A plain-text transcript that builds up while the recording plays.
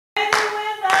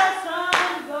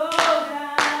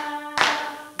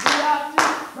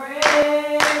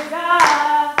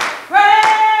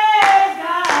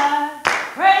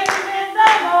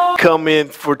come in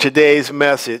for today's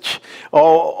message,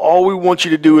 all we want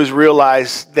you to do is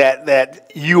realize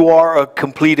that you are a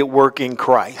completed work in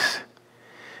Christ,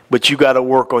 but you got to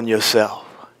work on yourself.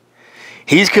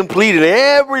 He's completed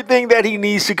everything that he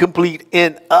needs to complete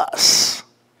in us,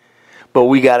 but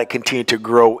we got to continue to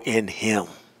grow in him.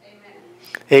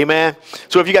 Amen.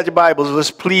 So if you got your Bibles,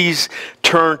 let's please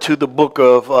turn to the book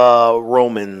of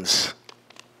Romans,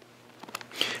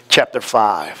 chapter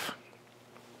 5.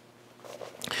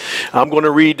 I'm going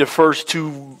to read the first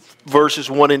two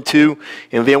verses, 1 and 2,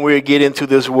 and then we'll get into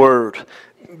this word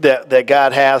that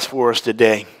God has for us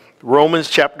today. Romans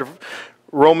chapter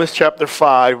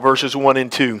 5, verses 1 and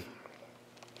 2.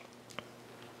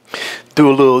 Do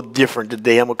a little different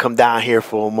today. I'm going to come down here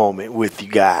for a moment with you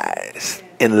guys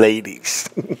and ladies.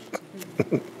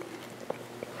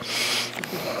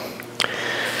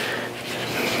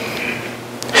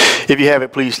 If you have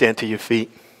it, please stand to your feet.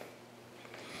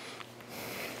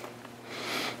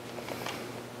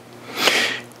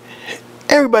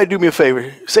 Everybody do me a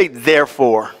favor. Say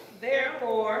therefore.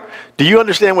 Therefore. Do you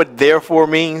understand what therefore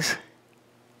means?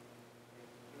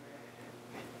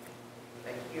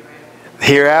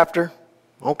 Hereafter?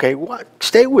 Okay, what?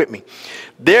 Stay with me.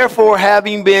 Therefore,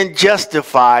 having been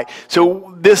justified.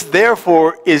 So this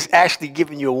therefore is actually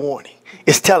giving you a warning.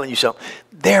 It's telling you something.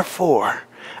 Therefore,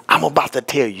 I'm about to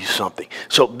tell you something.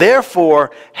 So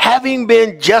therefore, having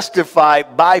been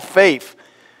justified by faith.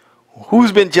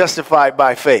 Who's been justified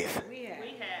by faith? We have.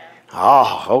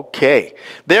 Oh, okay.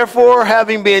 Therefore,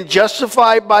 having been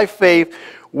justified by faith,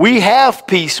 we have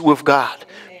peace with God.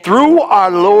 Amen. Through our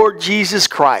Lord Jesus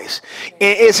Christ.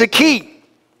 And it's a key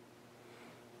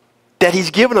that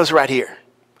he's given us right here.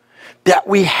 That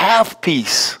we have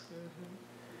peace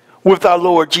with our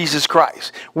Lord Jesus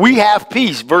Christ. We have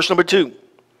peace. Verse number 2.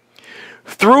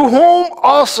 Through whom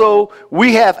also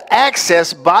we have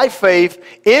access by faith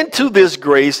into this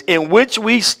grace in which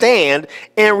we stand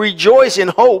and rejoice in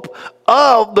hope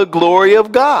of the glory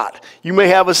of God. You may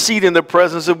have a seat in the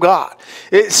presence of God.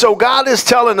 So God is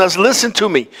telling us, listen to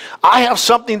me. I have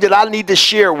something that I need to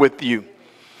share with you.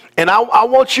 And I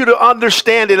want you to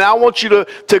understand it. And I want you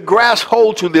to grasp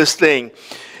hold to this thing.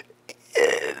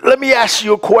 Let me ask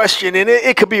you a question, and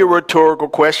it could be a rhetorical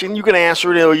question. You can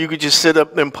answer it, or you could just sit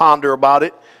up and ponder about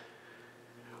it.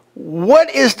 What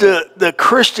is the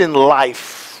Christian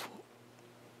life?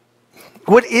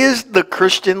 What is the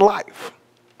Christian life?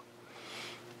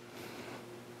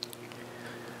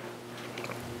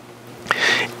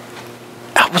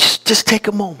 Just take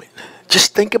a moment.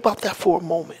 Just think about that for a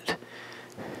moment.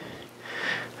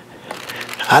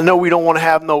 I know we don't want to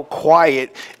have no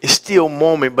quiet, still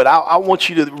moment, but I want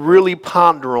you to really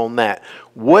ponder on that.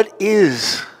 What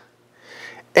is,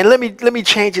 and let me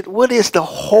change it. What is the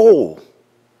whole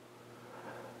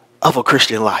of a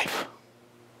Christian life?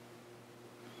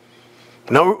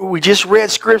 No, we just read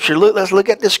scripture. Let's look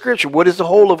at this scripture. What is the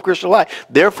whole of Christian life?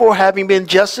 Therefore, having been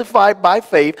justified by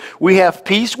faith, we have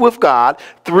peace with God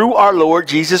through our Lord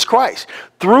Jesus Christ,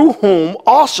 through whom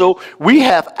also we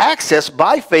have access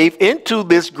by faith into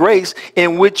this grace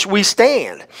in which we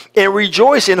stand and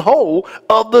rejoice in hope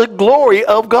of the glory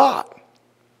of God.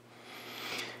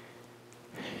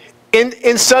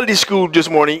 In Sunday school this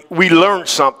morning, we learned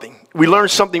something. We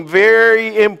learned something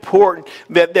very important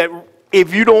that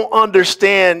if you don't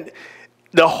understand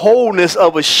the wholeness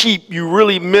of a sheep, you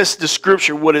really miss the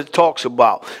scripture, what it talks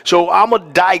about. So I'm going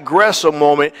to digress a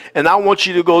moment, and I want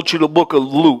you to go to the book of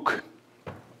Luke,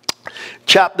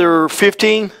 chapter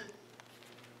 15.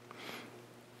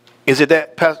 Is it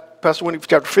that, Pastor Wendy,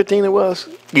 chapter 15 it was?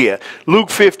 Yeah, Luke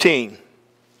 15.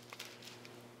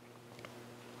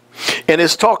 And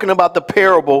it's talking about the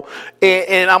parable,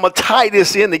 and I'm going to tie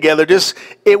this in together.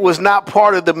 It was not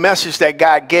part of the message that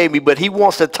God gave me, but he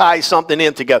wants to tie something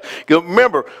in together.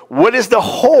 Remember, what is the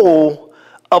whole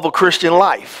of a Christian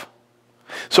life?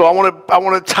 So I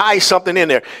want to tie something in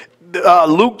there.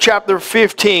 Luke chapter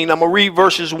 15, I'm going to read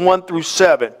verses 1 through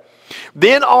 7.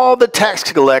 Then all the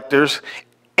tax collectors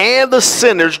and the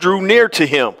sinners drew near to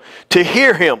him to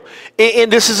hear him. And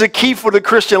this is a key for the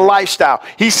Christian lifestyle.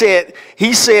 He said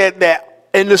that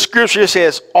in the scripture it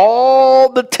says all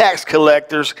the tax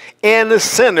collectors and the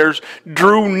sinners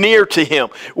drew near to him.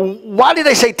 Why did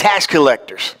they say tax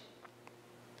collectors?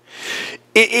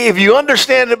 If you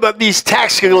understand about these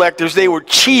tax collectors, they were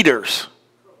cheaters.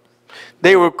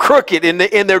 They were crooked and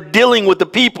they're dealing with the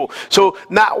people. So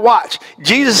now watch.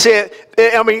 Jesus said,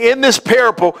 in this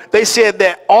parable, they said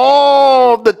that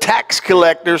all the tax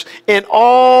collectors and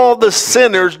all the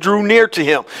sinners drew near to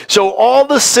him. So all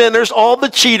the sinners, all the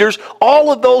cheaters,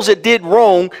 all of those that did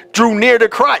wrong drew near to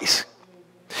Christ.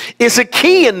 It's a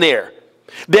key in there.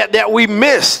 that we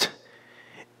missed.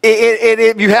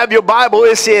 If you have your Bible,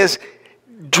 it says,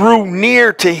 drew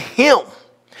near to him.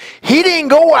 He didn't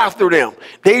go after them.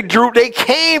 They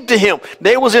came to him.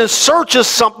 They was in search of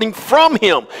something from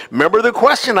him. Remember the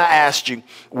question I asked you.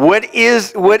 What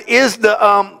is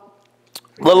the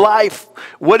life?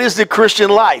 What is the Christian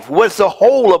life? What's the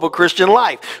whole of a Christian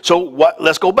life? So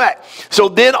let's go back. So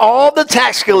then all the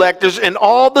tax collectors and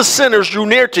all the sinners drew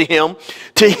near to him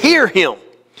to hear him.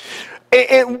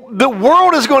 And the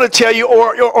world is going to tell you,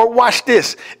 or watch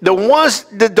this, the ones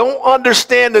that don't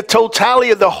understand the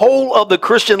totality of the whole of the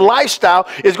Christian lifestyle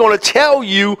is going to tell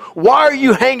you, why are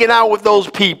you hanging out with those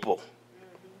people?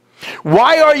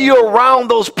 Why are you around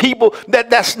those people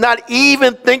that's not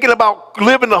even thinking about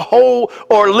living a whole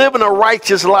or living a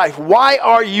righteous life? Why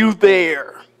are you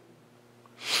there?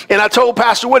 And I told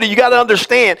Pastor Woody, you got to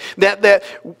understand that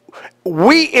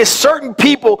we is certain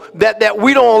people that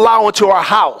we don't allow into our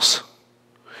house.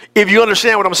 If you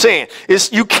understand what I'm saying,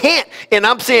 you can't, and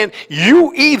I'm saying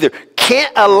you either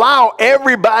can't allow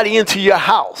everybody into your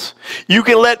house. You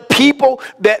can let people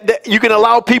you can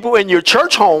allow people in your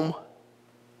church home,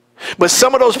 but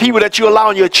some of those people that you allow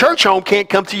in your church home can't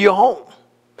come to your home,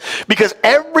 because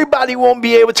everybody won't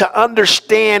be able to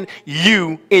understand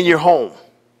you in your home.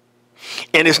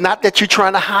 And it's not that you're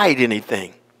trying to hide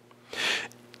anything.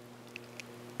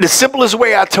 The simplest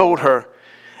way I told her,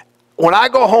 when I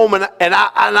go home and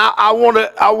I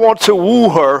want to woo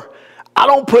her, I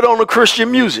don't put on the Christian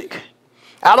music.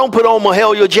 I don't put on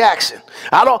Mahalia Jackson.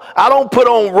 I don't put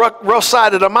on Rough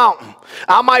Side of the Mountain.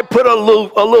 I might put a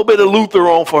little bit of Luther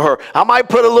on for her. I might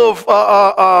put a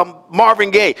little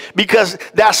Marvin Gaye, because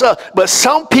that's us. But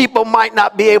some people might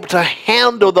not be able to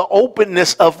handle the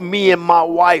openness of me and my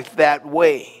wife that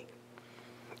way,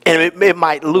 and it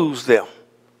might lose them.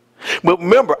 But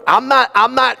remember, I'm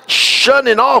not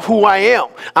shutting off who I am.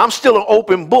 I'm still an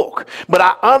open book. But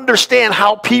I understand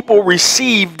how people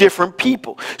receive different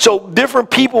people. So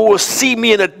different people will see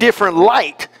me in a different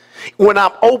light when I'm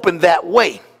open that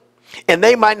way. And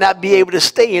they might not be able to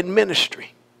stay in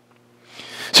ministry.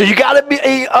 So you got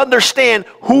to understand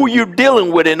who you're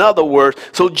dealing with, in other words.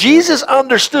 So Jesus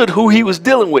understood who he was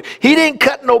dealing with. He didn't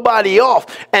cut nobody off.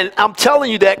 And I'm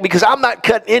telling you that because I'm not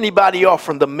cutting anybody off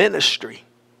from the ministry.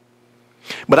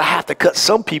 But I have to cut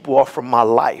some people off from my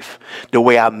life, the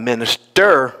way I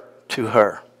minister to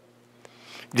her.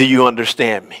 Do you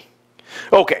understand me?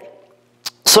 Okay.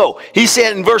 So he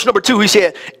said in verse number 2, he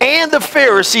said, and the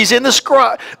Pharisees and the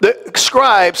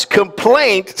scribes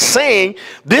complained, saying,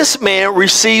 this man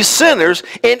receives sinners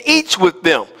and eats with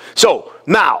them. So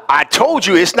now, I told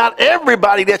you it's not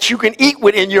everybody that you can eat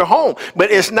with in your home, but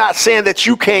it's not saying that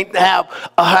you can't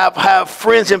have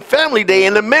friends and family day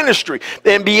in the ministry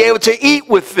and be able to eat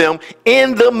with them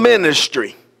in the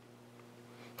ministry.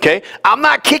 Okay? I'm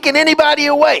not kicking anybody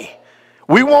away.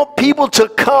 We want people to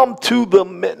come to the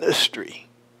ministry.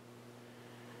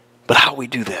 But how we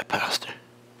do that, Pastor?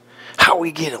 How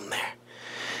we get them there?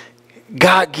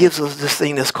 God gives us this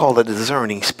thing that's called a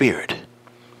discerning spirit.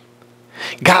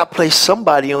 God placed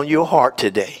somebody on your heart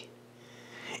today,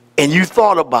 and you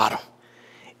thought about them.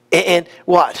 And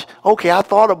watch, okay, I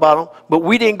thought about them, but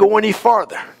we didn't go any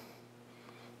farther.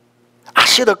 I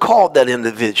should have called that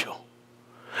individual.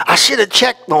 I should have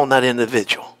checked on that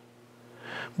individual.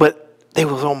 But they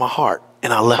was on my heart,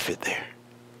 and I left it there.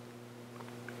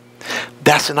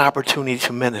 That's an opportunity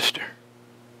to minister.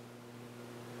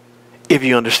 If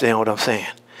you understand what I'm saying.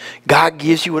 God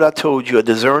gives you what I told you, a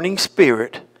discerning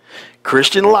spirit.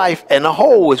 Christian life and the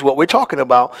whole is what we're talking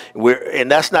about. And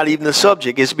that's not even the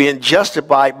subject. It's being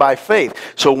justified by faith.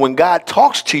 So when God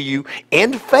talks to you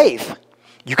in faith,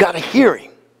 you got to hear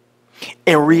him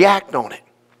and react on it.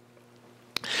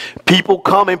 People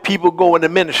come and people go in the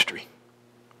ministry.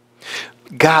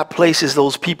 God places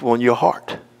those people in your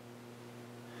heart.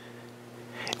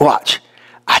 Watch.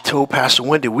 I told Pastor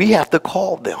Wendy, we have to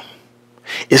call them.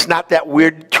 It's not that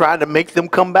we're trying to make them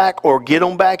come back or get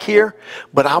them back here,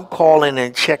 but I'm calling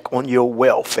and check on your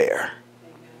welfare.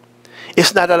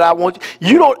 It's not that I want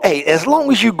you don't, hey, as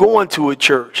long as you go into a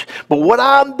church, but what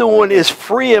I'm doing is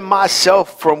freeing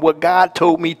myself from what God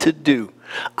told me to do.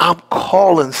 I'm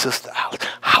calling Sister Alice.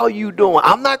 How you doing?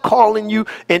 I'm not calling you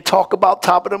and talk about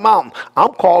top of the mountain.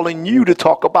 I'm calling you to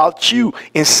talk about you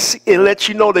and let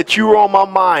you know that you're on my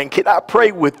mind. Can I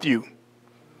pray with you?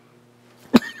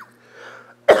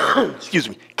 Excuse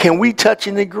me. Can we touch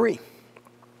and agree?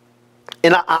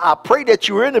 And I pray that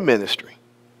you're in the ministry.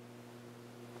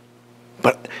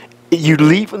 But you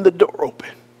leaving the door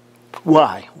open.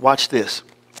 Why? Watch this.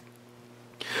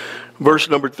 Verse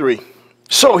number 3.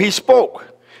 So he spoke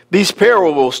these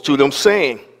parables to them,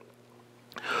 saying,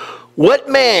 What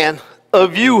man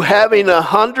of you having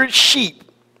 100 sheep,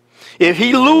 if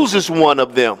he loses one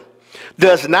of them,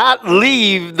 does not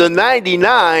leave the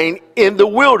 99 in the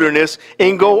wilderness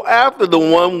and go after the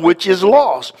one which is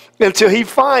lost until he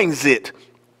finds it?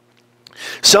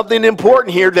 Something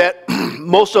important here that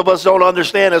most of us don't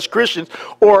understand as Christians,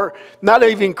 or not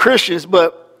even Christians,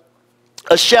 but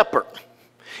a shepherd.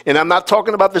 And I'm not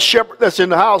talking about the shepherd that's in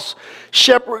the house,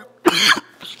 shepherd,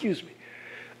 excuse me,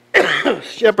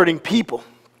 shepherding people.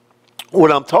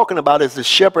 What I'm talking about is the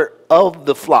shepherd of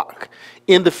the flock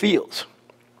in the fields.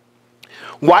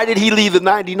 Why did he leave the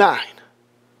 99?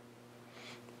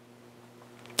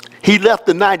 He left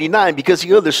the 99 because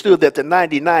he understood that the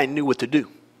 99 knew what to do.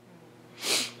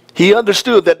 He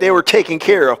understood that they were taken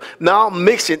care of. Now I'm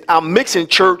mixing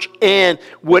church and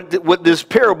what this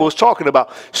parable is talking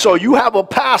about. So you have a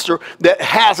pastor that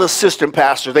has assistant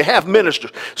pastors. They have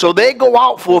ministers. So they go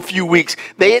out for a few weeks.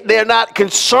 They're not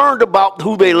concerned about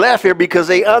who they left here because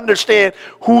they understand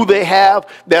who they have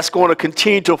that's going to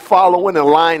continue to follow in the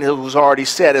line that was already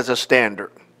set as a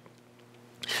standard.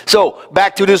 So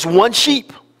back to this one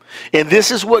sheep. And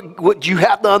this is what you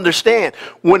have to understand.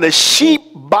 When a sheep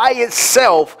by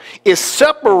itself is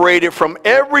separated from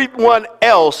everyone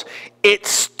else, it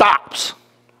stops.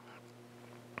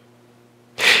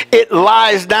 It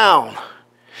lies down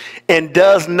and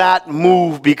does not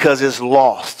move because it's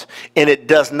lost and it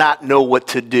does not know what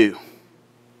to do.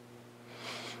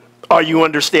 Are you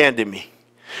understanding me?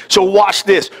 So watch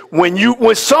this.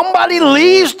 When somebody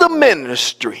leaves the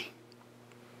ministry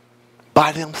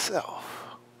by themselves,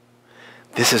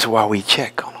 this is why we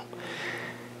check on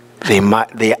them.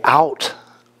 They're out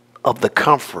of the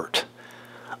comfort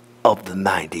of the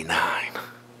 99.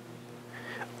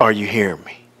 Are you hearing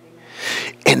me?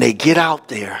 And they get out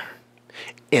there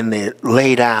and they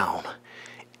lay down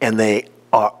and they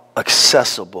are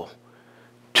accessible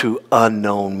to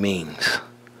unknown means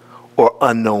or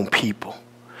unknown people.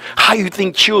 How you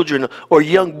think children or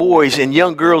young boys and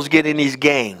young girls get in these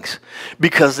gangs?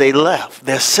 Because they left.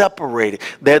 They're separated.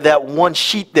 They're that one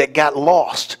sheep that got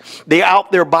lost. They're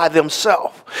out there by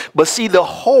themselves. But see, the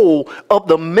whole of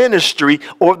the ministry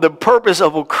or the purpose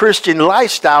of a Christian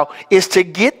lifestyle is to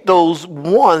get those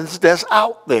ones that's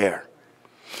out there.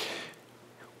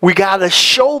 We got to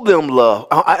show them love.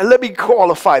 Let me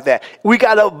qualify that. We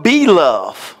got to be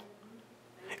love.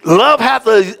 Love has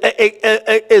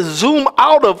to zoom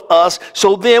out of us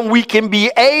so then we can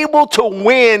be able to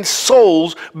win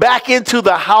souls back into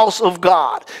the house of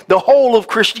God. The whole of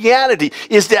Christianity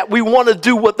is that we want to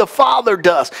do what the Father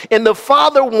does. And the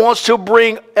Father wants to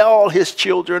bring all his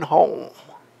children home.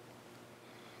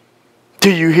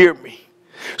 Do you hear me?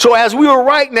 So as we were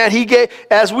writing that,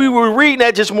 as we were reading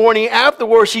that this morning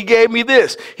afterwards, he gave me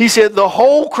this. He said, the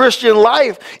whole Christian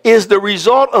life is the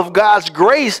result of God's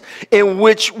grace in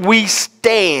which we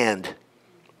stand.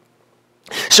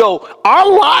 So our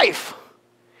life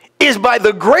is by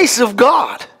the grace of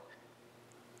God.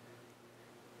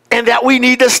 And that we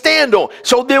need to stand on.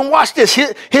 So then watch this.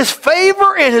 His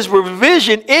favor and his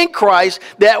provision in Christ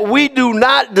that we do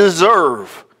not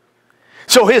deserve.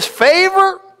 So his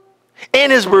favor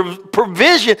and his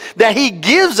provision that he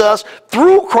gives us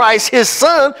through Christ, his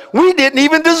son, we didn't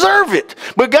even deserve it.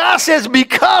 But God says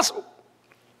because,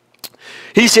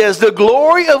 he says, the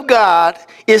glory of God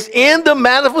is in the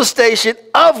manifestation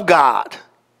of God.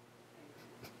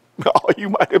 Oh, you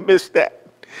might have missed that.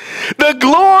 The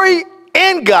glory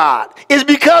in God is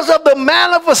because of the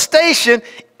manifestation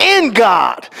in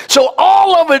God. So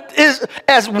all of it is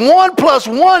as 1 +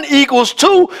 1 =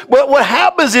 2. But what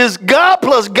happens is God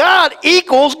plus God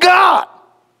equals God.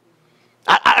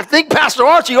 I think Pastor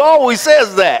Archie always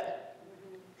says that.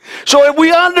 So if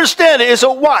we understand it, it's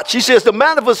a watch. He says the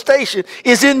manifestation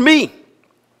is in me.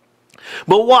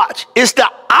 But watch, it's the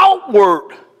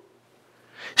outward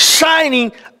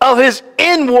shining of his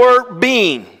inward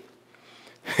being.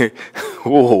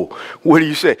 Whoa, what do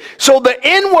you say? So the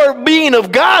inward being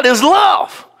of God is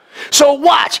love. So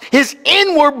watch, his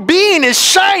inward being is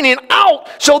shining out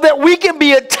so that we can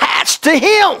be attached to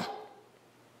him.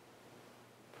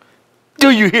 Do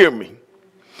you hear me?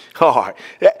 All right.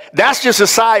 That's just a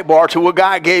sidebar to what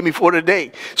God gave me for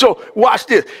today. So watch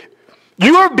this.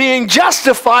 You're being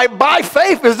justified by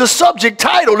faith is the subject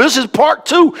title. This is part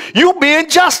 2. You being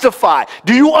justified.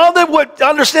 Do you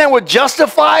understand what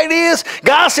justified is?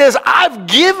 God says, I've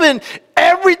given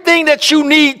everything that you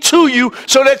need to you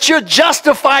so that you're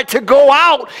justified to go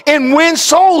out and win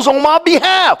souls on my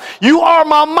behalf. You are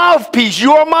my mouthpiece.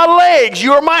 You are my legs.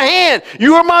 You are my hand.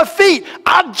 You are my feet.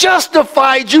 I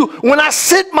justified you when I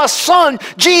sent my son,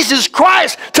 Jesus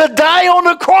Christ, to die on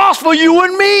the cross for you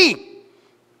and me.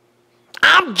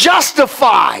 I'm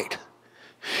justified.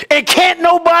 And can't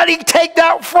nobody take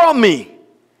that from me.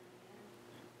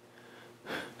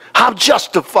 I'm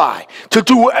justified to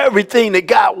do everything that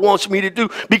God wants me to do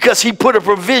because he put a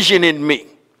provision in me.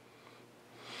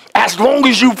 As long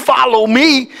as you follow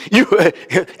me,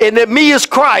 and that me is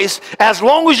Christ, as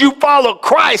long as you follow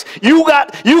Christ, you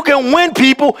can win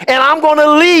people, and I'm going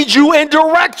to lead you and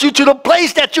direct you to the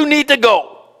place that you need to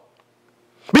go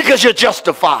because you're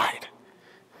justified.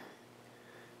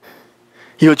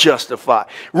 You're justified.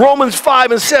 Romans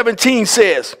 5:17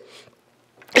 says,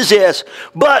 it says,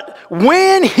 but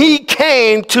when he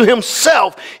came to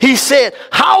himself, he said,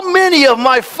 how many of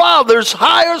my father's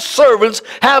hired servants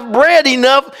have bread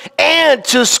enough and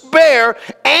to spare,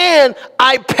 and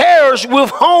I perish with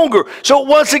hunger? So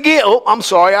once again, I'm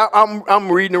sorry, I'm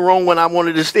reading the wrong one. I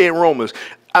wanted to stay in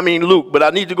Luke, but I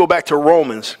need to go back to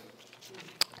Romans.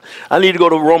 I need to go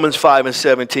to Romans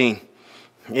 5:17.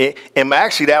 Yeah, and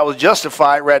actually, that was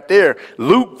justified right there.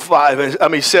 Luke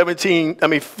 15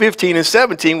 and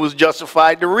 17 was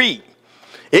justified to read.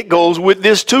 It goes with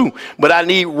this too. But I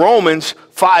need Romans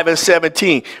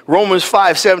 5:17. Romans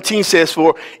 5:17 says,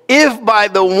 for if by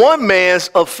the one man's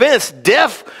offense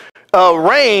death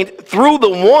reigned through the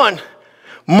one,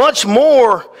 much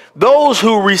more those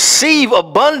who receive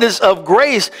abundance of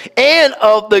grace and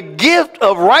of the gift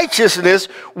of righteousness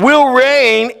will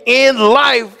reign in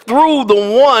life through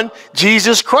the one,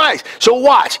 Jesus Christ. So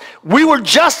watch, we were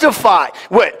justified.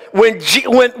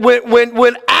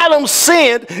 When Adam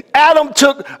sinned, Adam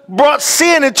brought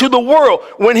sin into the world.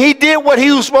 When he did what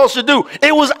he was supposed to do,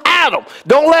 it was Adam.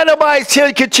 Don't let nobody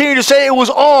continue to say it was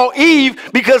all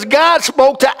Eve, because God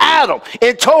spoke to Adam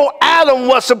and told Adam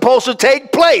what's supposed to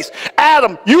take place.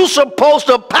 Adam, you're supposed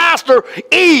to pastor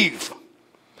Eve.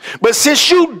 But since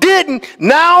you didn't,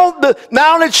 now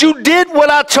that you did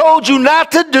what I told you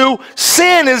not to do,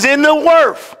 sin is in the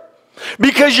earth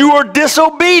because you are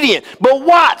disobedient. But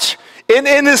watch,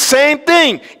 in the same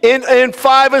thing, in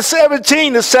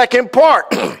 5:17, the second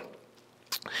part,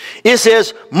 it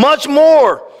says, much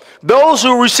more those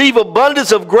who receive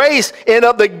abundance of grace and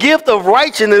of the gift of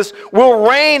righteousness will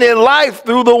reign in life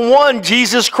through the one,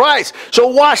 Jesus Christ. So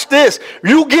watch this.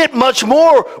 You get much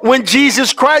more when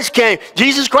Jesus Christ came.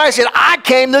 Jesus Christ said, I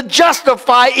came to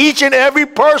justify each and every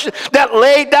person that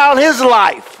laid down his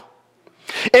life.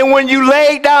 And when you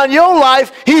laid down your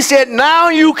life, he said, now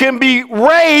you can be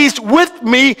raised with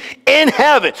me in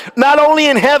heaven. Not only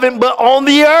in heaven, but on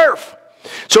the earth.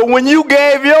 So when you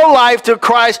gave your life to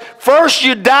Christ, first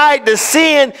you died to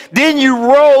sin, then you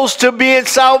rose to be in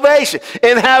salvation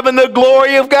and having the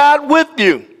glory of God with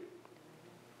you.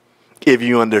 If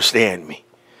you understand me.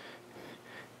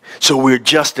 So we're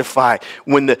justified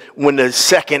when the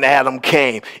second Adam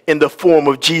came in the form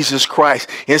of Jesus Christ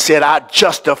and said, I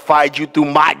justified you through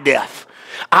my death.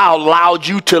 I allowed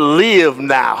you to live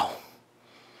now,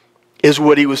 is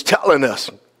what he was telling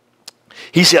us.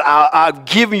 He said, I've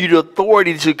given you the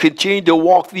authority to continue to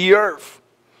walk the earth.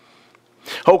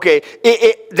 Okay,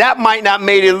 that might not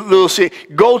make it a little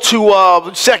sick. Go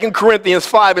to 2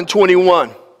 Corinthians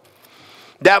 5:21.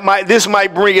 This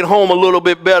might bring it home a little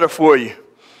bit better for you.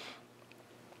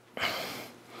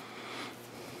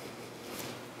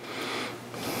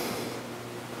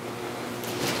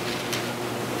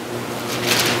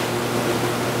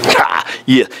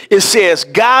 Yeah. It says,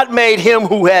 God made him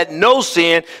who had no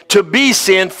sin to be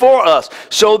sin for us,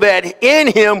 so that in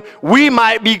him we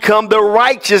might become the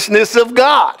righteousness of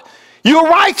God. Your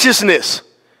righteousness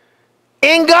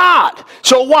in God.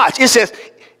 So watch. It says,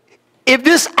 if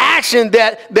this action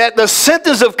that the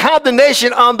sentence of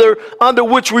condemnation under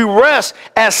which we rest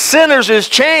as sinners is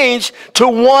changed to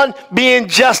one being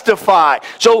justified.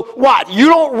 So what? You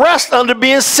don't rest under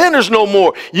being sinners no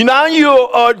more. You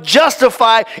are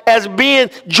justified as being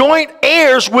joint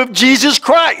heirs with Jesus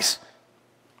Christ.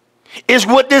 Is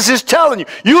what this is telling you.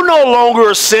 You're no longer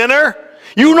a sinner.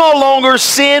 You no longer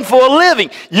sin for a living.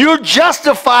 You're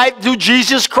justified through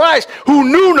Jesus Christ, who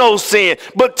knew no sin,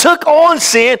 but took on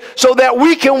sin so that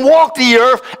we can walk the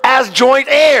earth as joint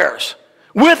heirs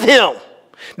with him,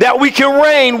 that we can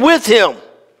reign with him.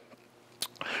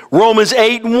 Romans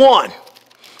 8:1.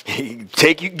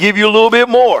 Give you a little bit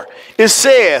more. It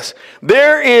says,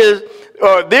 there is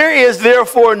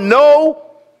therefore now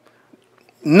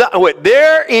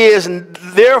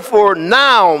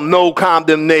no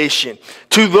condemnation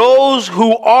to those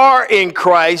who are in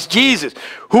Christ Jesus,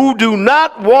 who do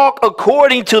not walk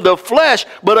according to the flesh,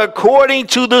 but according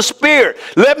to the Spirit.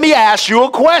 Let me ask you a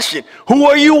question. Who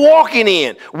are you walking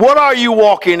in? What are you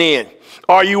walking in?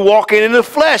 Are you walking in the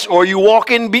flesh, or are you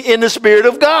walking in the Spirit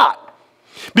of God?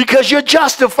 Because you're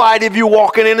justified if you're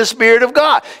walking in the Spirit of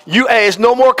God. It's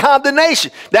no more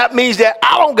condemnation. That means that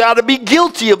I don't got to be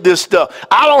guilty of this stuff.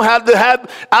 I don't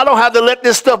have to let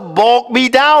this stuff bulk me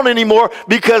down anymore,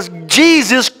 because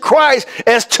Jesus Christ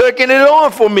has taken it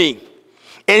on for me.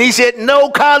 And he said, no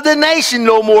condemnation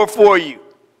no more for you.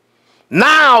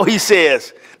 Now he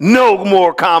says, no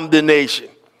more condemnation.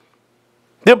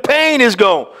 The pain is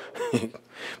gone.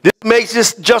 This makes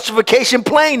this justification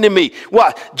plain to me.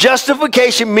 What?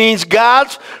 Justification means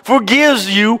God forgives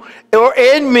you or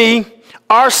in me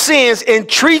our sins and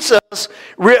treats us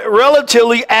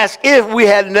relatively as if we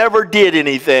had never did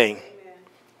anything.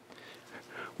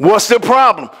 What's the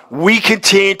problem? We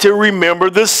continue to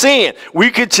remember the sin. We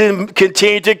continue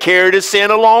to carry the sin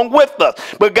along with us.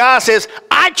 But God says,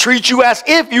 I treat you as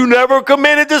if you never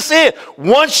committed the sin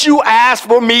once you ask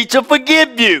for me to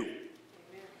forgive you.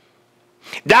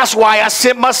 That's why I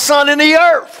sent my son in the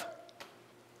earth.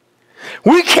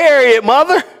 We carry it,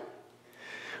 mother.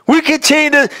 We continue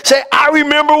to say, I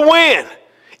remember when.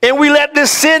 And we let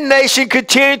this sin nation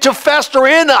continue to fester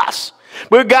in us.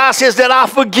 But God says that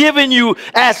I've forgiven you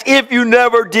as if you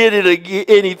never did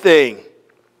anything.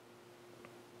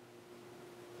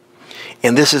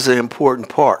 And this is an important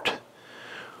part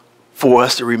for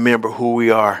us to remember who we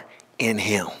are in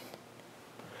him.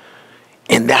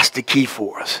 And that's the key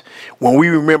for us. When we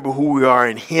remember who we are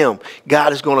in him,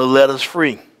 God is going to let us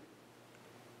free.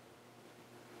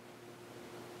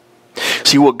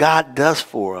 See, what God does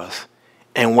for us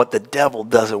and what the devil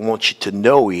doesn't want you to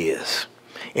know is,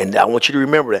 and I want you to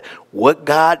remember that, what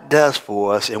God does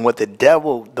for us and what the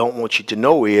devil don't want you to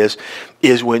know is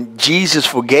when Jesus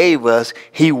forgave us,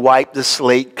 he wiped the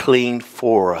slate clean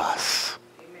for us.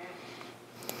 Amen.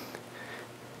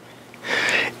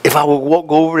 If I would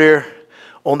go over there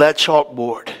on that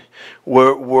chalkboard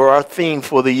where our theme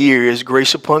for the year is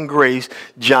grace upon grace,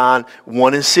 John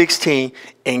 1:16,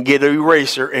 and get an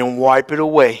eraser and wipe it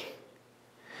away.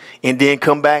 And then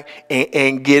come back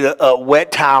and get a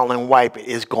wet towel and wipe it.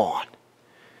 It's gone.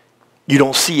 You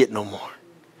don't see it no more.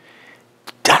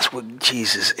 That's what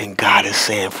Jesus and God is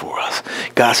saying for us.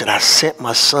 God said, I sent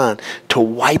my son to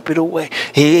wipe it away.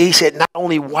 He said, not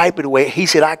only wipe it away, he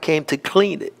said, I came to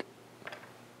clean it.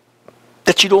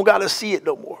 That you don't got to see it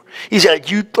no more. He said,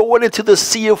 you throw it into the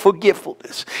sea of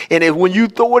forgetfulness. And if when you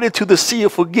throw it into the sea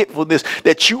of forgetfulness,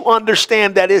 that you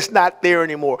understand that it's not there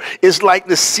anymore. It's like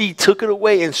the sea took it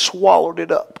away and swallowed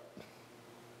it up.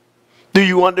 Do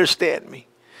you understand me?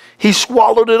 He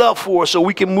swallowed it up for us so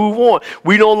we can move on.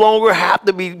 We no longer have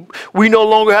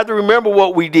to remember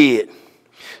what we did.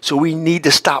 So we need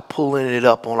to stop pulling it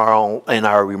up on our own in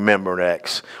our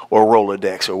Remembrance or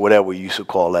Rolodex or whatever we used to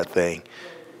call that thing.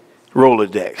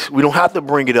 Rolodex. We don't have to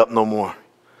bring it up no more.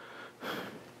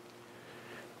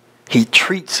 He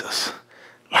treats us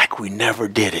like we never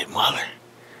did it, mother.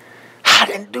 I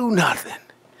didn't do nothing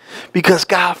because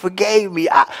God forgave me.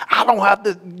 I don't have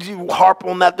to harp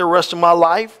on that the rest of my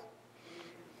life.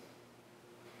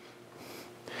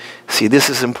 See, this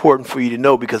is important for you to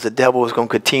know because the devil is going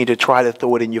to continue to try to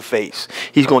throw it in your face.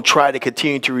 He's going to try to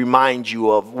continue to remind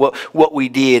you of what we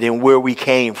did and where we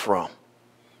came from.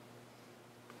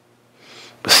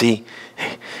 But see,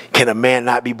 can a man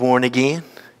not be born again?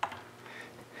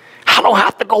 I don't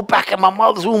have to go back in my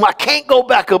mother's womb. I can't go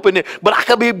back up in there. But I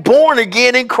can be born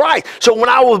again in Christ. So when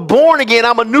I was born again,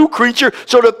 I'm a new creature.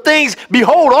 So the things,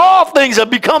 behold, all things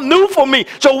have become new for me.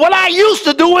 So what I used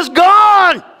to do is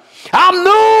gone. I'm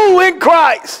new in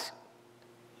Christ.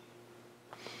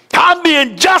 I'm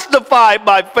being justified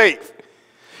by faith.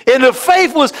 And the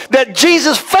faith was that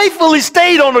Jesus faithfully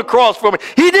stayed on the cross for me.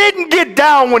 He didn't get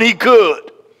down when he could.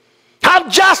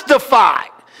 I'm justified.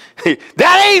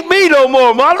 That ain't me no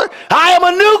more, mother. I am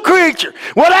a new creature.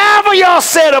 Whatever y'all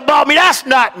said about me, that's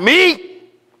not me.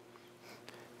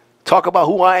 Talk about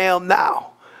who I am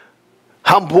now.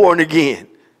 I'm born again.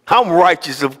 I'm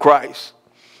righteous of Christ.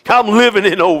 I'm living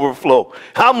in overflow.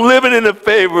 I'm living in the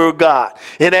favor of God.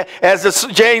 And as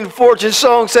the James Fortune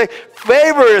song say,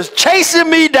 favor is chasing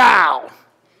me down.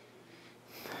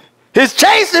 It's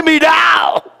chasing me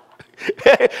down.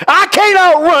 I can't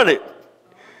outrun it.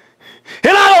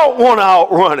 And I don't want to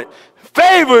outrun it.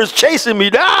 Favor is chasing me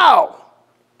down.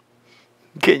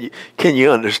 Can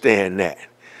you understand that?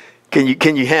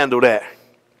 Can you handle that?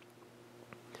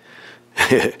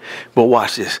 But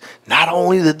watch this. Not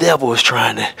only the devil is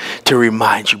trying to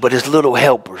remind you, but his little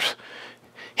helpers.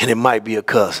 And it might be a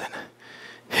cousin.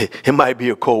 It might be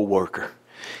a co-worker.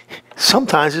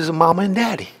 Sometimes it's a mama and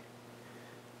daddy.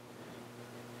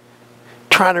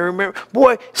 Trying to remember.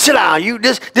 Boy, sit down.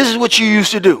 This is what you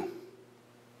used to do.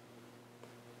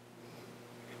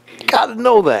 You got to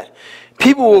know that.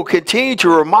 People will continue to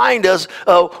remind us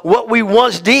of what we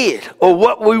once did or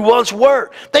what we once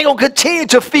were. They're going to continue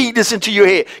to feed this into your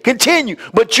head. Continue.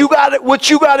 But what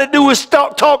you got to do is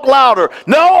talk louder.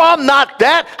 No, I'm not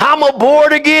that. I'm a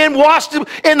born again, washed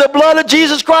in the blood of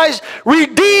Jesus Christ,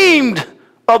 redeemed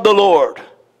of the Lord.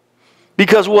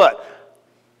 Because what?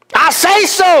 I say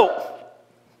so.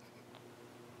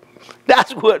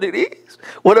 That's what it is.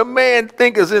 What a man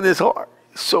thinketh in his heart,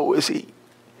 so is he.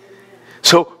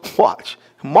 So watch.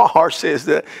 My heart says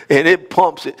that, and it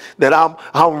pumps it, that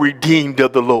I'm redeemed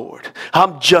of the Lord.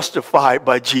 I'm justified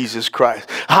by Jesus Christ.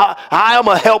 I am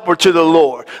a helper to the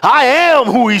Lord. I am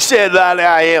who he said that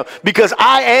I am, because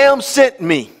I am sent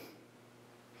me.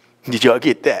 Did y'all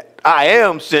get that? I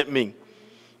am sent me.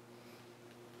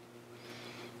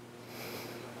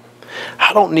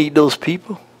 I don't need those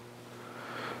people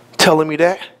telling me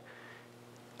that.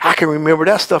 I can remember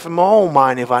that stuff in my own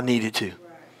mind if I needed to.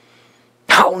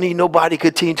 I don't need nobody to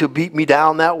continue to beat me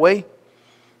down that way.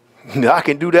 I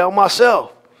can do that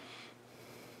myself.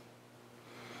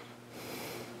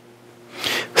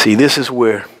 See, this is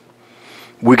where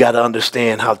we got to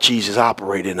understand how Jesus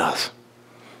operates in us.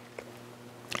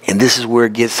 And this is where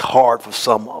it gets hard for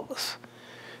some of us.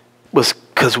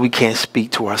 Because we can't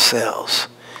speak to ourselves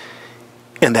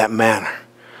in that manner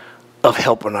of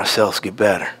helping ourselves get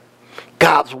better.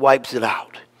 God wipes it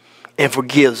out and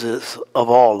forgives us of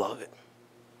all of it.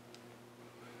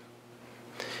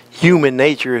 Human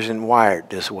nature isn't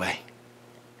wired this way.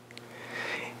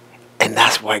 And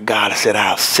that's why God said,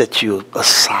 I'll set you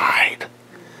aside.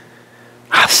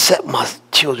 I've set my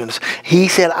children aside. He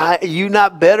said, you're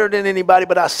not better than anybody,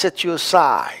 but I set you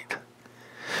aside.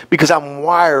 Because I'm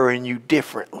wiring you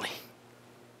differently.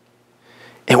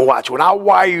 And watch, when I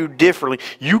wire you differently,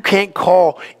 you can't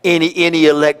call any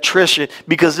electrician,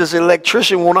 because this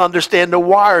electrician won't understand the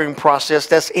wiring process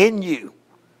that's in you.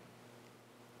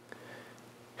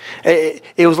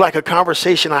 It was like a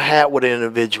conversation I had with an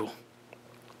individual.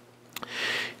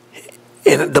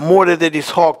 And the more that they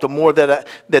talked, the more that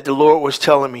the Lord was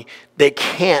telling me, they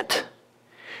can't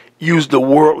use the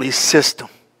worldly system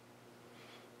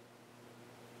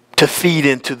to feed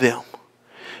into them,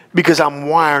 because I'm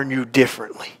wiring you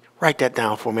differently. Write that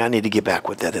down for me. I need to get back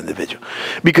with that individual.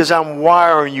 Because I'm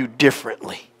wiring you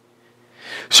differently.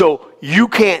 So you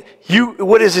can't,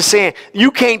 what is it saying?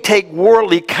 You can't take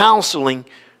worldly counseling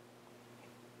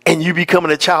and you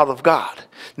becoming a child of God.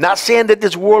 Not saying that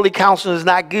this worldly counseling is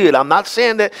not good. I'm not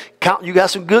saying that you got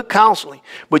some good counseling,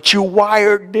 but you're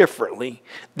wired differently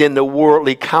than the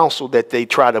worldly counsel that they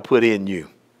try to put in you.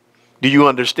 Do you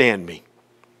understand me?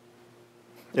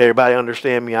 Everybody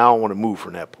understand me? I don't want to move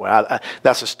from that point.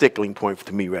 That's a stickling point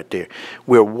to me right there.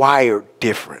 We're wired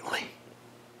differently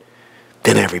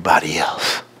than everybody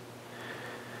else.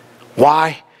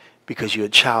 Why? Because you're a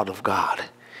child of God.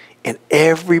 And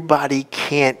everybody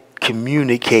can't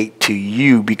communicate to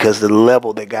you because of the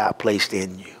level that God placed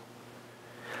in you.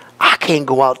 I can't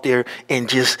go out there and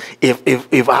just,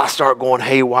 if I start going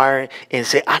haywire and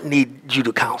say, I need you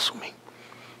to counsel me.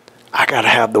 I got to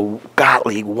have the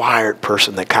godly, wired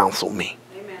person that counsel me.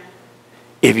 Amen.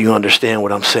 If you understand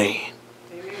what I'm saying.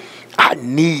 Amen. I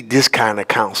need this kind of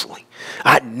counseling.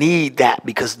 I need that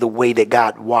because of the way that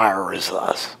God wires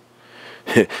us.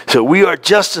 So we are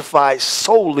justified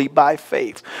solely by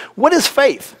faith. What is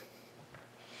faith?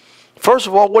 First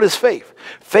of all, what is faith?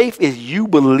 Faith is you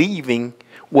believing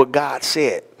what God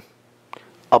said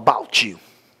about you.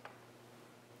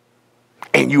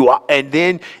 And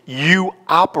then you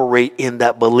operate in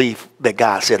that belief that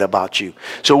God said about you.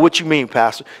 So what you mean,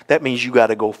 Pastor? That means you got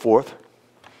to go forth.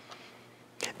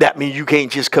 That means you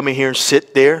can't just come in here and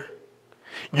sit there.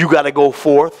 You got to go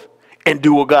forth and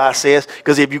do what God says.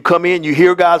 Because if you come in, you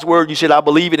hear God's word, you said, I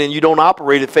believe it, and you don't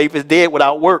operate it, faith is dead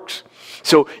without works.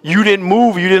 So you didn't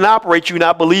move, you didn't operate, you're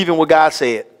not believing what God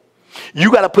said.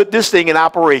 You got to put this thing in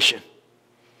operation.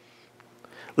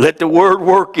 Let the word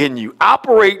work in you.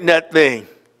 Operate in that thing.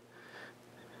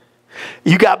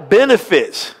 You got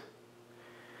benefits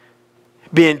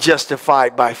being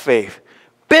justified by faith.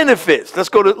 Benefits.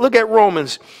 Let's look at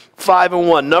Romans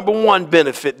 5:1. Number one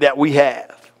benefit that we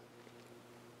have.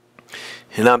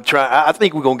 And I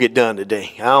think we're going to get done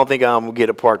today. I don't think I'm going to get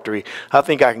a part 3. I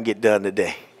think I can get done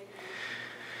today.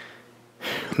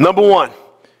 Number one,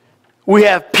 we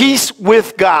have peace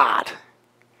with God.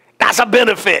 That's a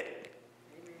benefit.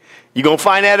 You're going to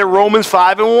find that in Romans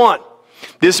 5:1.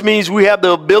 This means we have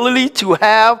the ability to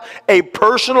have a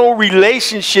personal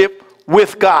relationship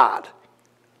with God.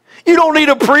 You don't need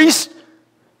a priest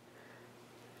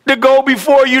to go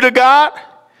before you to God.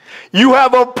 You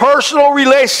have a personal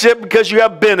relationship because you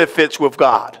have benefits with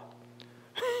God.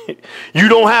 You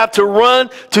don't have to run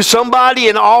to somebody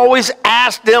and always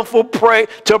ask them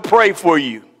to pray for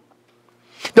you.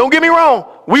 Don't get me wrong.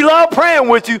 We love praying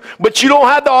with you, but you don't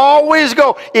have to always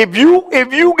go. If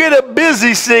you get a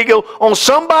busy signal on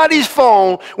somebody's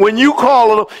phone when you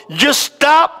call them, just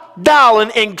stop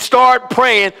dialing and start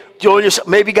praying.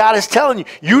 Maybe God is telling you,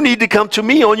 you need to come to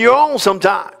me on your own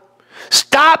sometime.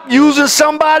 Stop using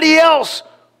somebody else.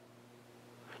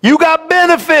 You got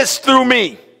benefits through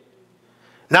me.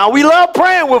 Now, we love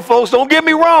praying with folks. Don't get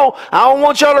me wrong. I don't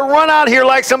want y'all to run out here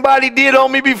like somebody did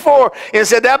on me before and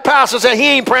said that pastor said he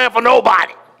ain't praying for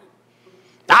nobody.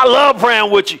 I love praying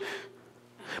with you.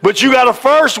 But you got to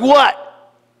first what?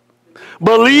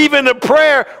 Believe in the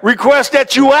prayer request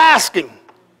that you asking.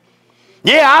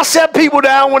 Yeah, I set people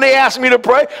down when they ask me to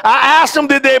pray. I asked them,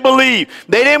 did they believe?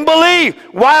 They didn't believe.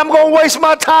 Why am I going to waste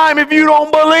my time if you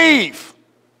don't believe?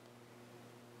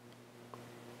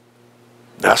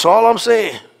 That's all I'm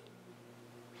saying.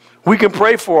 We can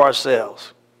pray for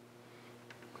ourselves.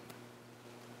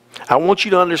 I want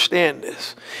you to understand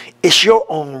this. It's your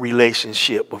own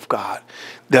relationship with God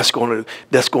that's going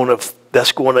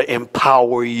to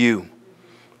empower you.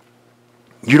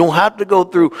 You don't have to go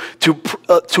through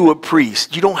to a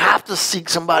priest. You don't have to seek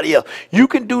somebody else. You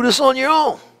can do this on your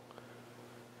own.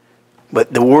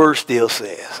 But the word still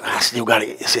says,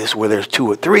 it says where there's two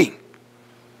or three,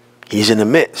 he's in the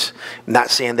midst.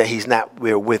 Not saying that he's not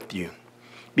there with you.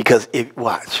 Because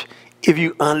if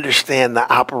you understand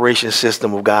the operation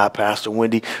system of God, Pastor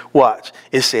Wendy, watch.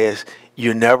 It says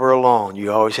you're never alone.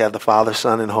 You always have the Father,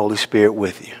 Son, and Holy Spirit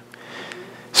with you.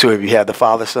 So if you have the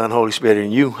Father, Son, Holy Spirit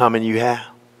in you, how many you have?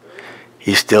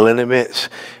 He's still in the midst.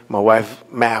 My wife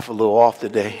math a little off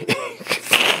today.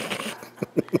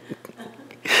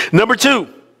 Number 2,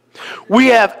 we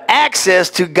have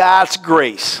access to God's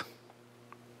grace.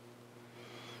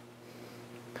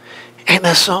 Ain't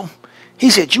that something?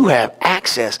 He said you have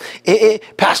access.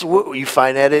 Pastor, you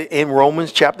find that in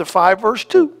Romans chapter 5, verse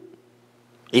 2.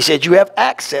 He said you have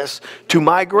access to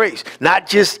my grace. Not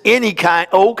just any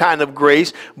old kind of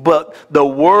grace, but the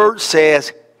word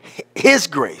says his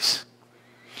grace.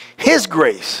 His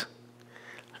grace.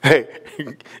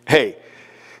 Hey,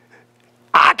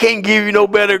 I can't give you no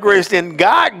better grace than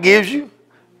God gives you.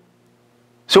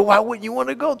 So why wouldn't you want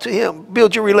to go to him?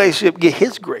 Build your relationship, get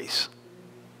his grace.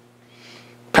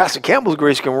 Pastor Campbell's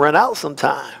grace can run out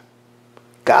sometime.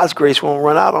 God's grace won't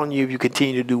run out on you if you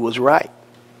continue to do what's right.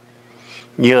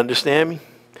 You understand me?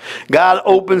 God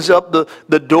opens up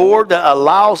the door that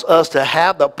allows us to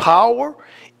have the power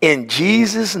in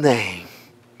Jesus' name.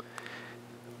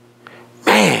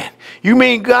 Man, you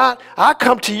mean God, I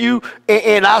come to you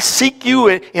and I seek you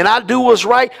and I do what's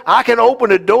right. I can open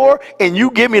the door and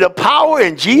you give me the power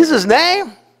in Jesus'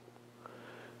 name?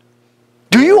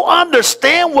 Do you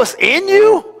understand what's in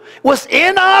you? What's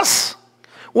in us?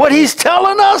 What he's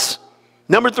telling us?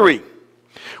 Number 3,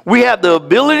 we have the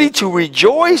ability to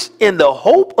rejoice in the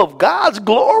hope of God's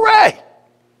glory.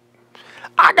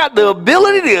 I got the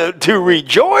ability to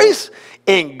rejoice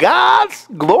in God's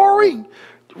glory.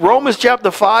 Romans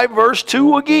chapter 5, verse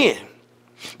 2 again.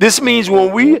 This means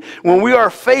when we are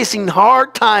facing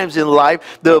hard times in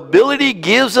life, the ability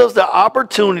gives us the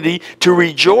opportunity to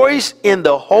rejoice in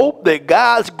the hope that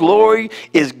God's glory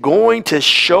is going to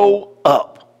show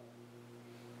up.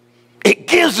 It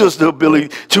gives us the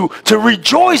ability to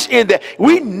rejoice in that.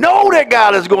 We know that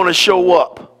God is going to show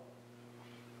up.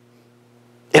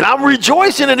 And I'm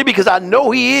rejoicing in it because I know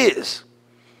he is.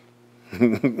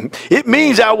 It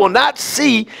means I will not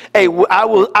see I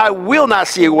will not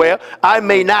see a way. I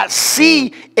may not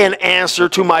see an answer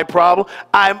to my problem.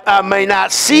 I may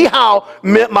not see how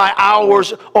my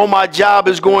hours on my job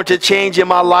is going to change in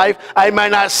my life. I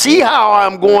might not see how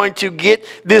I'm going to get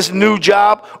this new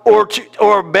job or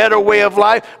a better way of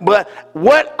life. But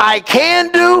what I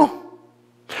can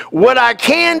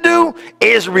do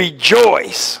is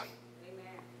rejoice.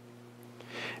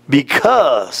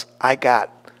 Because I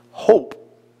got hope.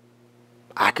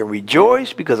 I can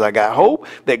rejoice because I got hope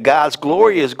that God's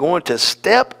glory is going to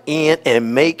step in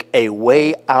and make a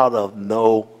way out of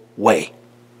no way.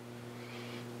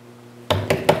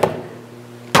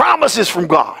 Promises from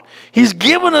God. He's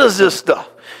given us this stuff.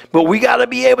 But we got to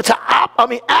be able to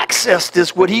access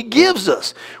this, what he gives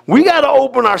us. We got to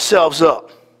open ourselves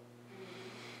up.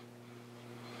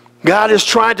 God is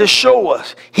trying to show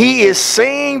us. He is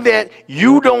saying that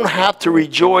you don't have to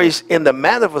rejoice in the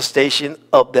manifestation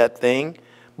of that thing,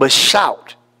 but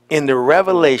shout in the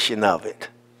revelation of it.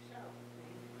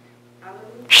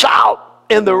 Shout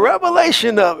in the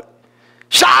revelation of it.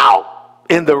 Shout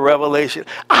in the revelation.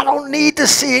 I don't need to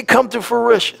see it come to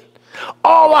fruition.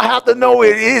 All I have to know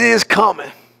is it is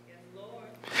coming.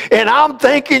 And I'm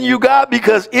thanking you, God,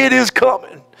 because it is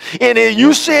coming. And then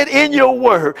you said in your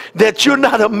word that you're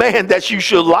not a man that you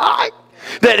should lie.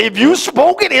 That if you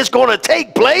spoke it, it's going to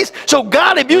take place. So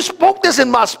God, if you spoke this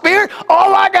in my spirit,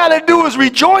 all I got to do is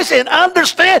rejoice and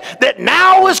understand that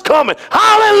now is coming.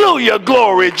 Hallelujah.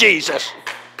 Glory, Jesus.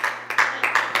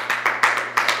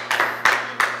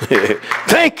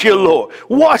 Thank you, Lord.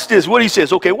 Watch this. What he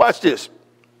says. Okay, watch this.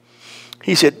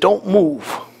 He said, don't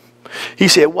move. He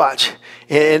said, watch.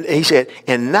 And he said,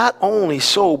 and not only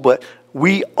so, but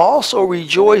we also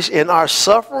rejoice in our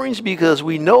sufferings because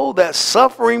we know that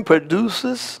suffering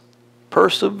produces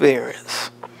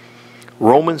perseverance.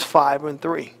 Romans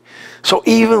 5:3. So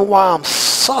even while I'm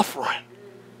suffering,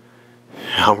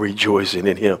 I'm rejoicing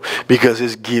in him because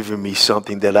it's giving me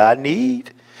something that I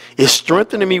need. It's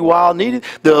strengthening me while needed.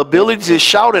 The ability to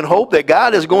shout and hope that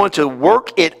God is going to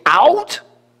work it out.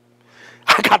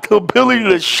 I got the ability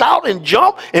to shout and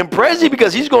jump and praise him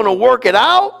because he's going to work it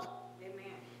out.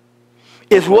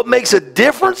 Is what makes a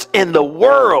difference in the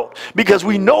world because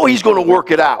we know he's going to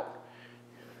work it out.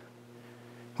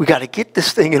 We got to get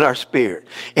this thing in our spirit.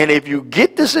 And if you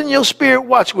get this in your spirit,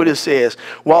 watch what it says.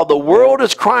 While the world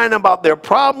is crying about their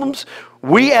problems,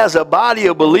 we as a body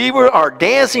of believers are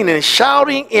dancing and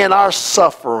shouting in our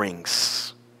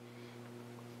sufferings.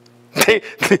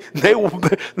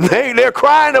 They're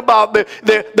crying about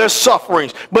their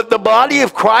sufferings. But the body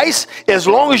of Christ, as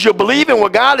long as you believe in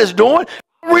what God is doing,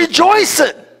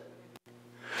 rejoicing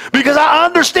because I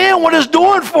understand what it's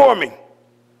doing for me.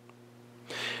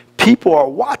 People are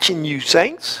watching you,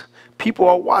 saints. People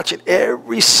are watching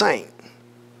every saint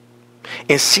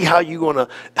and see how you're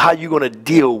gonna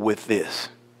deal with this.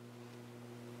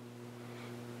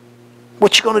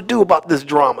 What you gonna do about this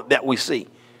drama that we see?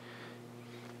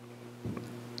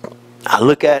 I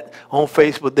look at on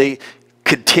Facebook, they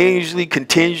continuously,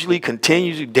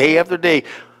 day after day,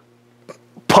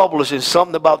 publishing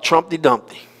something about Trumpty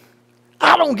Dumpty.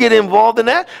 I don't get involved in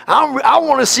that. I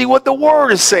want to see what the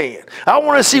word is saying. I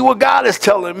want to see what God is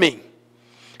telling me.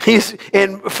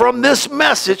 And from this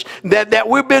message that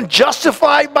we've been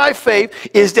justified by faith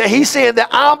is that he's saying that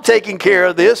I'm taking care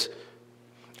of this.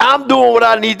 I'm doing what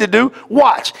I need to do.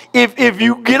 Watch. If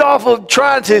you get off of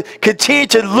trying to continue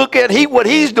to look at what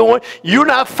he's doing, you're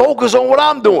not focused on what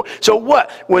I'm doing. So what?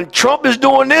 When Trump is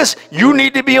doing this, you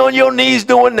need to be on your knees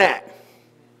doing that.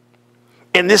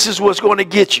 And this is what's going to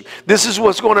get you. This is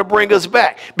what's going to bring us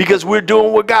back because we're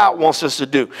doing what God wants us to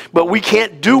do. But we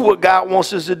can't do what God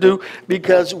wants us to do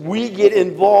because we get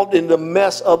involved in the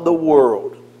mess of the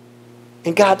world.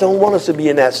 And God don't want us to be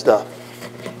in that stuff.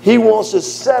 He wants to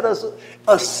set us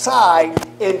aside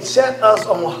and set us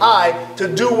on high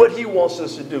to do what he wants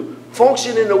us to do.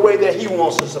 Function in the way that he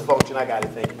wants us to function. I got to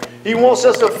think. He wants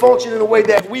us to function in the way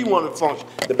that we want to function.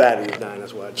 The battery is dying.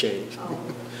 That's why I changed.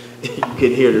 You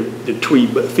can hear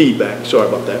the feedback. Sorry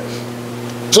about that.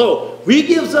 So he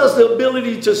gives us the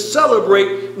ability to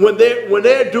celebrate when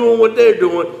they're doing what they're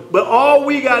doing. But all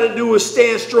we got to do is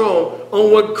stand strong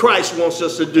on what Christ wants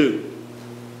us to do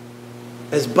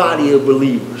as body of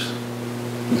believers.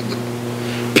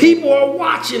 People are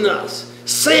watching us,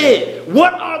 saying,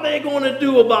 what are they going to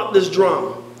do about this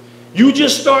drama? You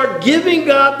just start giving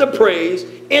God the praise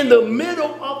in the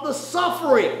middle of the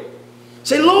suffering.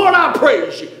 Say, Lord, I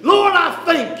praise you. Lord, I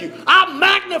thank you. I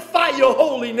magnify your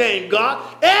holy name, God.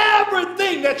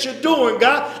 Everything that you're doing,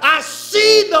 God, I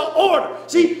see the order.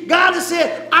 See, God has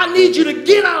said, I need you to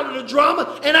get out of the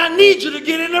drama, and I need you to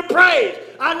get into praise.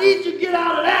 I need you to get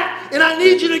out of that, and I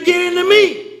need you to get into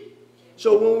me.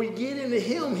 So when we get into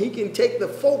him, he can take the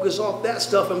focus off that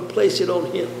stuff and place it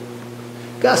on him.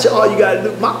 God said, all you got to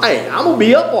do, hey, I'm going to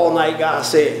be up all night, God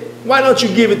said. Why don't you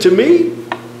give it to me?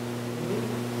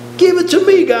 Give it to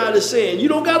me, God is saying. You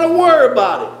don't got to worry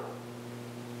about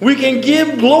it. We can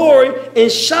give glory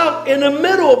and shout in the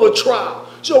middle of a trial.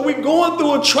 So we're going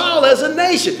through a trial as a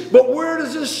nation. But where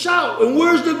does this shout and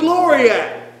where's the glory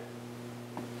at?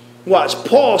 Watch,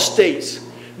 Paul states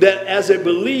that as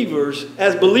believers,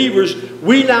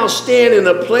 we now stand in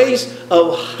a place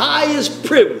of highest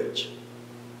privilege.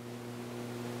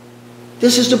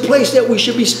 This is the place that we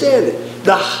should be standing.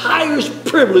 The highest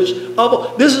privilege of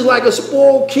all. This is like a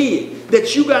spoiled kid,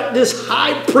 that you got this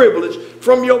high privilege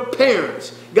from your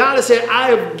parents. God has said, I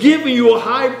have given you a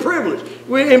high privilege.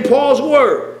 In Paul's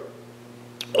word.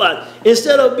 But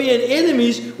instead of being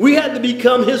enemies, we had to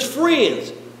become his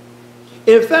friends.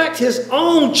 In fact, his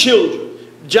own children.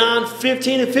 John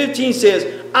 15:15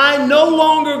 says, I no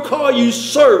longer call you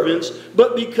servants,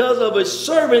 but because of a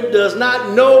servant does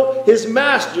not know his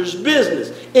master's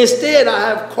business. Instead, I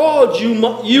have called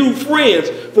you friends,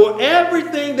 for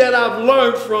everything that I've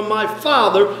learned from my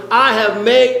Father, I have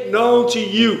made known to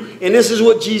you. And this is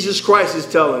what Jesus Christ is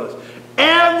telling us.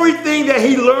 Everything that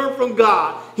he learned from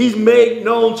God, he's made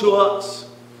known to us.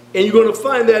 And you're going to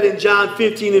find that in John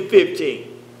 15 and 15.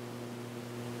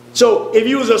 So if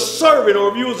you was a servant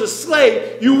or if you was a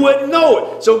slave, you wouldn't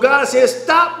know it. So God says,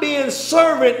 stop being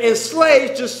servant and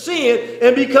slave to sin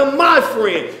and become my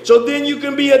friend. So then you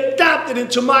can be adopted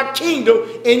into my kingdom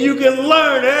and you can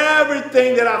learn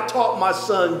everything that I've taught my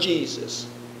son Jesus.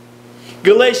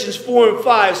 Galatians 4 and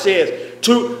 5 says,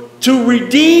 to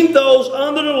redeem those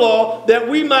under the law, that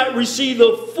we might receive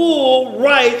the full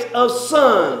rights of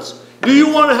sons. Do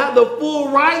you want to have the full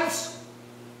rights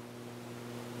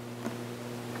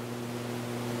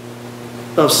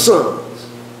of sons?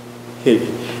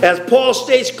 As Paul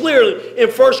states clearly in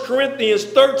 1 Corinthians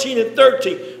 13 and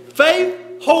 13,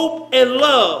 faith, hope, and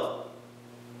love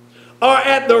are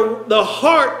at the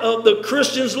heart of the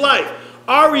Christian's life.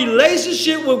 Our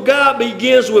relationship with God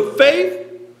begins with faith,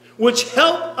 which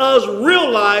helps us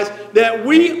realize that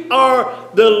we are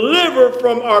delivered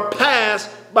from our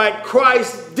past by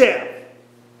Christ's death.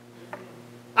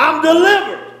 I'm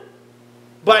delivered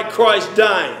by Christ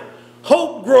dying.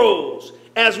 Hope grows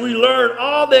as we learn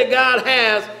all that God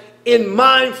has in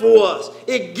mind for us.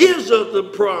 It gives us the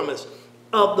promise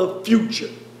of the future.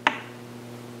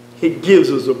 It gives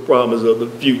us a promise of the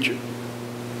future.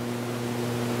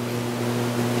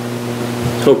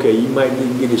 Okay, you might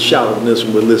need to get a shout on this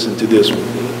one, but listen to this one.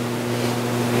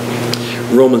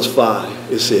 Romans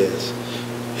 5, it says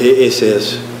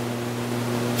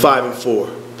 5 and 4.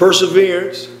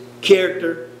 Perseverance,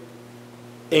 character,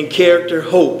 and character,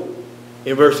 hope.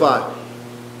 In verse 5.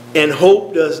 And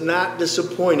hope does not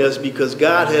disappoint us because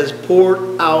God has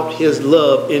poured out his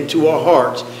love into our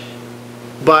hearts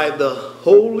by the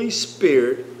Holy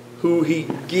Spirit who he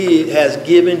has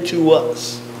given to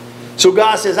us. So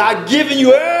God says, I've given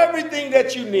you everything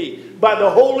that you need by the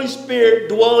Holy Spirit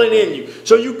dwelling in you.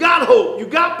 So you got hope, you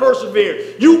got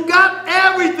perseverance, you got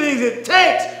everything it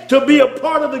takes to be a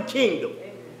part of the kingdom.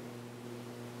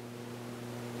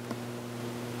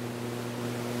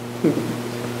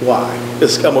 Why?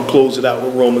 I'm going to close it out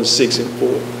with Romans 6 and 4.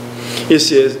 It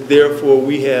says, therefore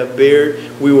we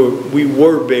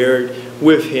were buried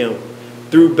with him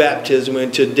through baptism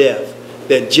into death,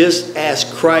 that just as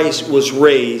Christ was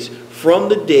raised from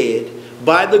the dead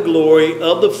by the glory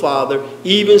of the Father,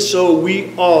 even so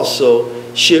we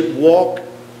also should walk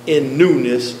in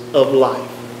newness of life.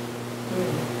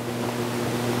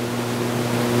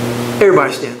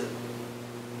 Everybody stand up.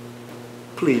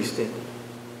 Please stand up.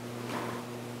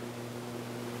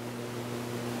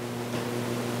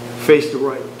 Face the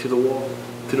right, to the wall,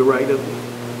 to the right of you.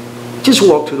 Just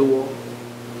walk to the wall.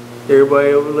 Everybody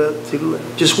over left, to the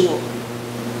left. Just walk.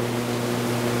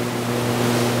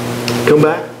 Come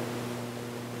back.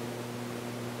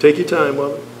 Take your time,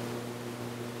 mother.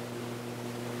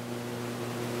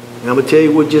 And I'm going to tell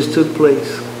you what just took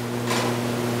place.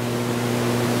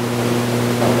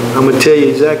 I'm going to tell you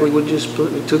exactly what just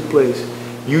took place.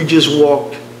 You just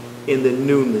walked in the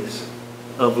newness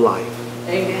of life.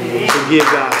 Amen. So give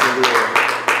God some glory.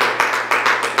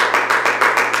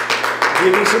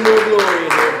 Give him some more glory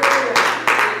in here.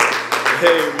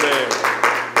 Amen.